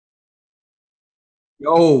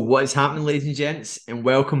Yo, what is happening, ladies and gents, and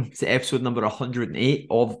welcome to episode number 108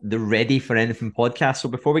 of the Ready for Anything podcast. So,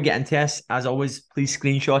 before we get into this, as always, please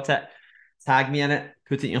screenshot it, tag me in it,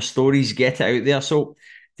 put it in your stories, get it out there. So,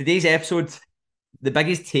 today's episode, the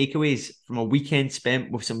biggest takeaways from a weekend spent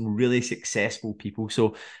with some really successful people.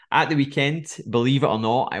 So, at the weekend, believe it or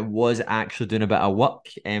not, I was actually doing a bit of work.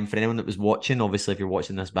 And for anyone that was watching, obviously, if you're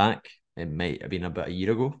watching this back, it might have been about a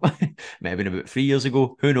year ago, might have been about 3 years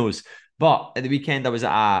ago, who knows? But at the weekend, I was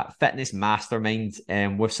at a fitness mastermind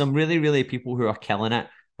with some really, really people who are killing it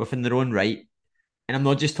within their own right. And I'm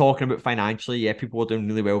not just talking about financially. Yeah, people are doing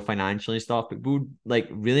really well financially and stuff, but people like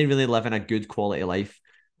really, really living a good quality life,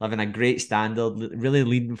 living a great standard, really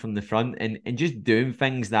leading from the front and just doing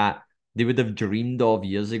things that they would have dreamed of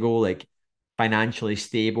years ago, like financially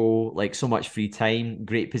stable, like so much free time,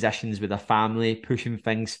 great positions with a family, pushing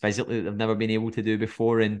things physically that they've never been able to do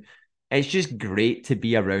before. And it's just great to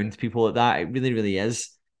be around people like that. It really, really is.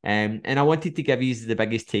 And I wanted to give you the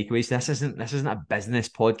biggest takeaways. This isn't a business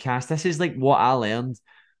podcast. This is like what I learned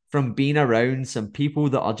from being around some people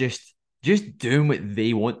that are just doing what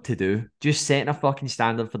they want to do, just setting a fucking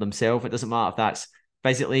standard for themselves. It doesn't matter if that's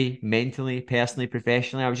physically, mentally, personally,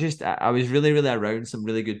 professionally. I was really, really around some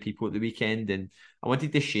really good people at the weekend, and I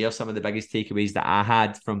wanted to share some of the biggest takeaways that I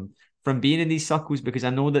had from being in these circles, because I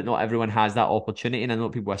know that not everyone has that opportunity, and I know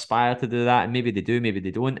people aspire to do that, and maybe they do, maybe they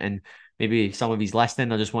don't, and maybe some of you's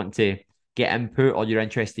listening, I just want to get input, or you're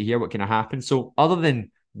interested to hear what kind of happen. So other than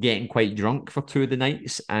getting quite drunk for two of the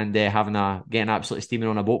nights and having a getting absolutely steaming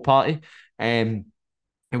on a boat party, um,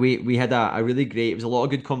 and we had a really great. It was a lot of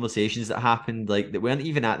good conversations that happened, like that weren't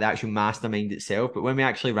even at the actual mastermind itself, but when we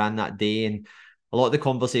actually ran that day and a lot of the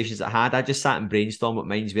conversations that I had, I just sat and brainstormed what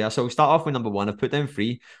mines were. So we'll start off with number one. I've put down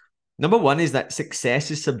three. Number one is that success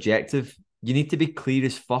is subjective. You need to be clear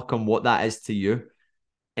as fuck on what that is to you.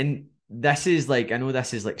 And this is like, I know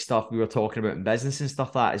this is like stuff we were talking about in business and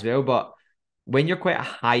stuff like that as well, but when you're quite a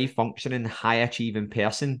high functioning, high achieving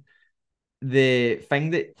person, the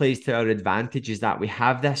thing that plays to our advantage is that we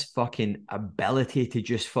have this fucking ability to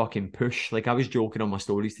just fucking push. Like I was joking on my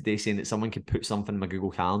stories today saying that someone could put something in my Google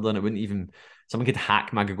Calendar and it wouldn't even, someone could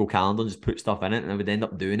hack my Google Calendar and just put stuff in it and I would end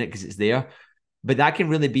up doing it because it's there. But that can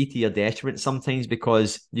really be to your detriment sometimes,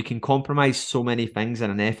 because you can compromise so many things in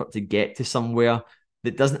an effort to get to somewhere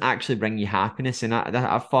that doesn't actually bring you happiness. And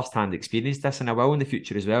I've firsthand experienced this, and I will in the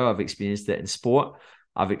future as well. I've experienced it in sport,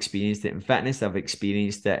 I've experienced it in fitness, I've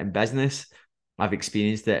experienced it in business, I've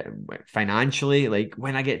experienced it financially. Like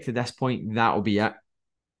when I get to this point, that'll be it.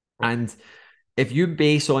 And if you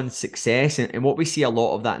base on success, and what we see a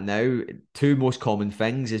lot of that now, two most common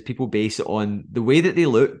things is people base it on the way that they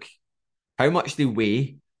look, how much they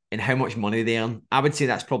weigh, and how much money they earn. I would say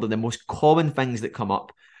that's probably the most common things that come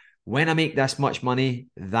up. When I make this much money,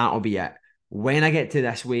 that'll be it. When I get to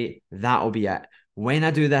this weight, that'll be it. When I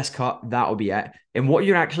do this cut, that'll be it. And what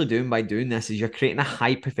you're actually doing by doing this is you're creating a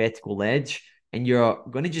hypothetical edge, and you're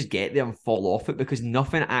going to just get there and fall off it, because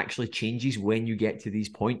nothing actually changes when you get to these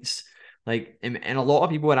points. Like, and a lot of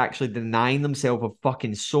people are actually denying themselves of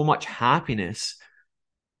fucking so much happiness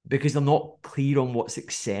because they're not clear on what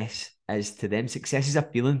success is to them. Success is a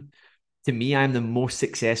feeling. To me, I'm the most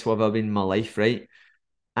successful I've ever been in my life, right?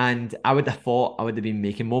 And I would have thought I would have been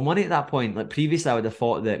making more money at that point. Like previously, I would have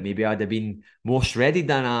thought that maybe I'd have been more shredded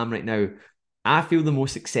than I am right now. I feel the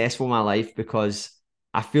most successful in my life because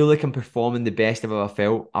I feel like I'm performing the best I've ever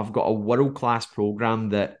felt. I've got a world class program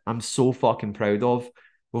that I'm so fucking proud of.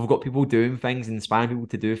 We've got people doing things, inspiring people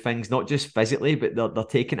to do things, not just physically, but they're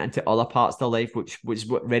taking it into other parts of their life, which is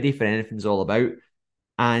what Ready for Anything's all about.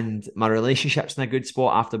 And my relationship's in a good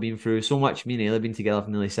spot after being through so much. Me and Ayla have been together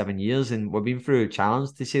for nearly 7 years, and we've been through a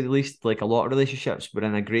challenge, to say the least. Like a lot of relationships, we're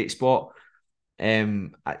in a great spot.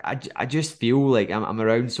 I just feel like I'm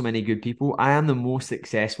around so many good people. I am the most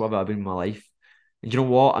successful I've ever been in my life. And you know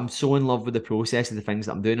what? I'm so in love with the process and the things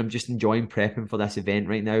that I'm doing. I'm just enjoying prepping for this event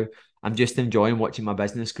right now. I'm just enjoying watching my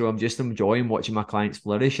business grow. I'm just enjoying watching my clients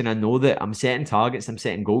flourish. And I know that I'm setting targets, I'm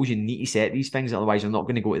setting goals. You need to set these things, otherwise, you're not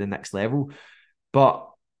going to go to the next level. But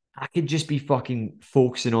I could just be fucking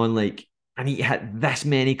focusing on like, I need to hit this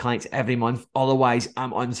many clients every month. Otherwise,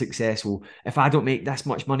 I'm unsuccessful. If I don't make this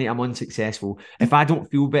much money, I'm unsuccessful. If I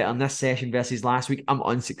don't feel better in this session versus last week, I'm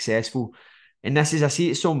unsuccessful. And this is, I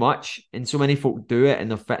see it so much, and so many folk do it in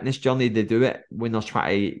their fitness journey. They do it when they're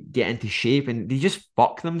trying to get into shape, and they just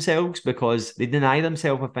fuck themselves because they deny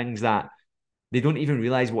themselves of things that they don't even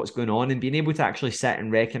realize what's going on. And being able to actually sit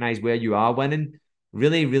and recognize where you are winning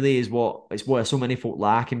really, really is what so many folk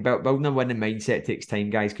lack. And building a winning mindset takes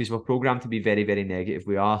time, guys, because we're programmed to be very, very negative.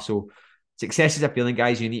 We are. So success is a feeling,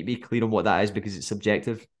 guys. You need to be clear on what that is because it's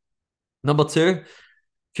subjective. Number two,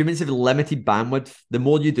 Humans have limited bandwidth. The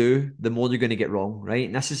more you do, the more you're going to get wrong, right?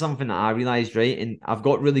 And this is something that I realized, right? And I've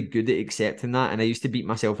got really good at accepting that. And I used to beat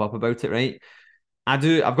myself up about it, right? I've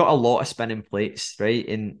got a lot of spinning plates, right?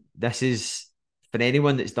 And this is for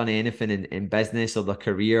anyone that's done anything in business or their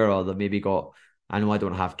career, or they've maybe got, I know I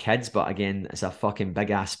don't have kids, but again, it's a fucking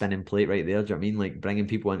big ass spinning plate right there. Do you know what I mean? Like bringing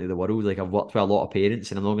people into the world. Like I've worked with a lot of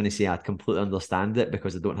parents, and I'm not going to say I completely understand it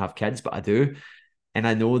because I don't have kids, but I do. And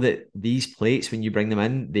I know that these plates, when you bring them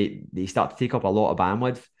in, they start to take up a lot of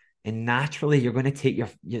bandwidth. And naturally, you're going to take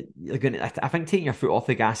you're going to. I think taking your foot off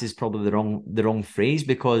the gas is probably the wrong phrase,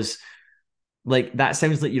 because like that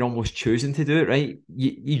sounds like you're almost choosing to do it, right?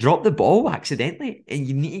 You drop the ball accidentally, and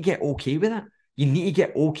you need to get okay with it. You need to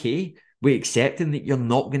get okay with accepting that you're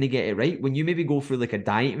not going to get it right. When you maybe go through like a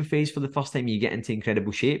dieting phase for the first time, you get into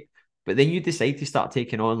incredible shape, but then you decide to start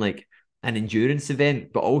taking on like an endurance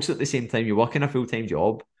event, but also at the same time you're working a full-time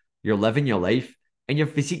job, you're living your life, and your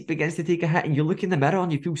physique begins to take a hit, and you look in the mirror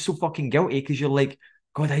and you feel so fucking guilty because you're like,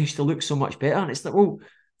 God, I used to look so much better. And it's like, well,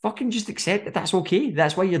 fucking just accept that that's okay.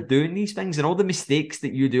 That's why you're doing these things, and all the mistakes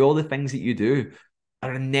that you do, all the things that you do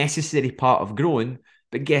are a necessary part of growing.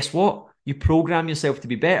 But guess what? You program yourself to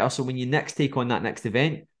be better. So when you next take on that next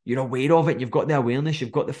event, you're aware of it. You've got the awareness,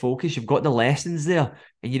 you've got the focus, you've got the lessons there,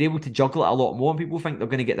 and you're able to juggle it a lot more. And people think they're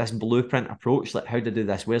going to get this blueprint approach, like how to do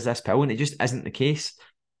this, where's this pill? And it just isn't the case.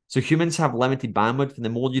 So humans have limited bandwidth, and the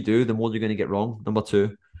more you do, the more you're going to get wrong. Number two.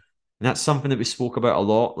 And that's something that we spoke about a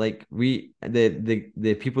lot. Like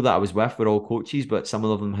the people that I was with were all coaches, but some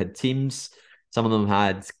of them had teams. Some of them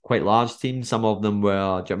had quite large teams. Some of them were, do you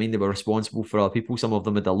know what I mean, they were responsible for other people. Some of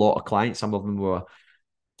them had a lot of clients. Some of them were,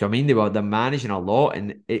 do you know what I mean, they're managing a lot,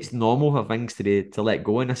 and it's normal for things to let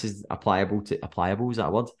go. And this is applicable, is that a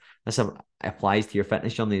word? This applies to your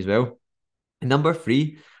fitness journey as well. And number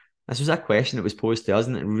three, this was a question that was posed to us,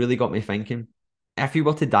 and it really got me thinking. If you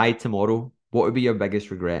were to die tomorrow, what would be your biggest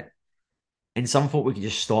regret? And some folk we could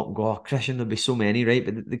just stop and go, oh, Christian, there'd be so many, right?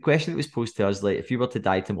 But the question that was posed to us, like, if you were to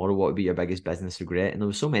die tomorrow, what would be your biggest business regret? And there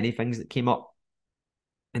was so many things that came up.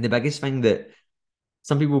 And the biggest thing that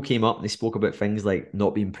some people came up and they spoke about things like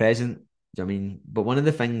not being present. Do you know what I mean? But one of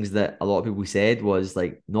the things that a lot of people said was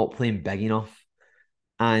like not playing big enough.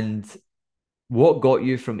 And what got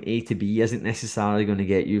you from A to B isn't necessarily going to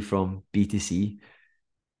get you from B to C.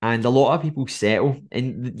 And a lot of people settle,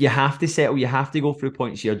 and you have to settle. You have to go through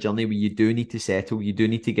points of your journey where you do need to settle. You do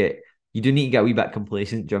need to get a wee bit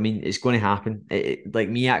complacent. Do you know what I mean? It's going to happen. Like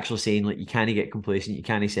me actually saying, like, you can't get complacent, you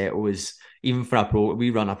can't settle is, even for we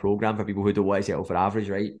run a program for people who don't want to settle for average,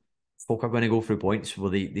 right? Folk are going to go through points where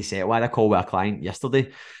they settle. I had a call with a client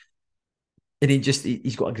yesterday, and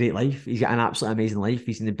he's got a great life. He's got an absolutely amazing life.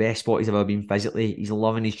 He's in the best spot he's ever been physically. He's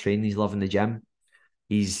loving his training. He's loving the gym.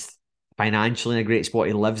 He's financially in a great spot.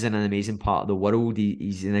 He lives in an amazing part of the world.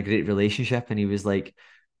 He's in a great relationship. And he was like,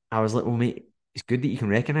 I was like, well, mate, it's good that you can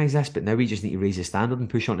recognize this, but now we just need to raise the standard and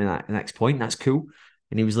push on to that next point. That's cool.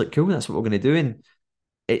 And he was like, cool, that's what we're going to do. And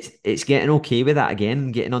it's getting okay with that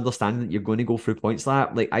again, getting understanding that you're going to go through points like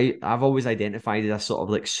that. Like I've always identified as a sort of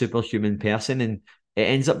like superhuman person, and it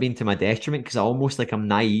ends up being to my detriment because I almost like I'm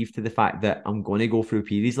naive to the fact that I'm going to go through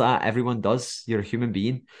periods like that. Everyone does. You're a human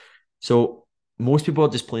being. So most people are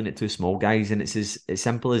just playing it too small, guys, and it's as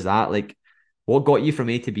simple as that. Like what got you from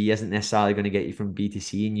A to B isn't necessarily going to get you from B to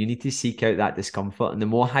C, and you need to seek out that discomfort. And the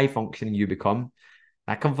more high functioning you become,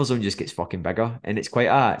 that comfort zone just gets fucking bigger, and it's quite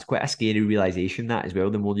a scary realization that as well.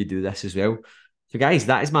 The more you do this as well. So, guys,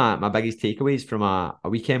 that is my biggest takeaways from a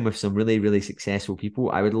weekend with some really really successful people.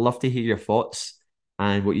 I would love to hear your thoughts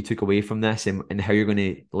and what you took away from this, and how you're going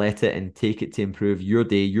to let it and take it to improve your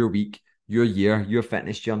day, your week, your year, your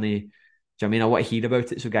fitness journey. Do you know what I mean? I want to hear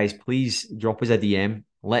about it. So, guys, please drop us a DM,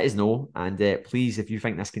 let us know, and please, if you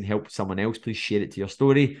think this can help someone else, please share it to your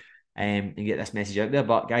story, and get this message out there.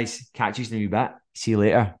 But guys, catch you in a wee bit. See you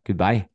later. Goodbye.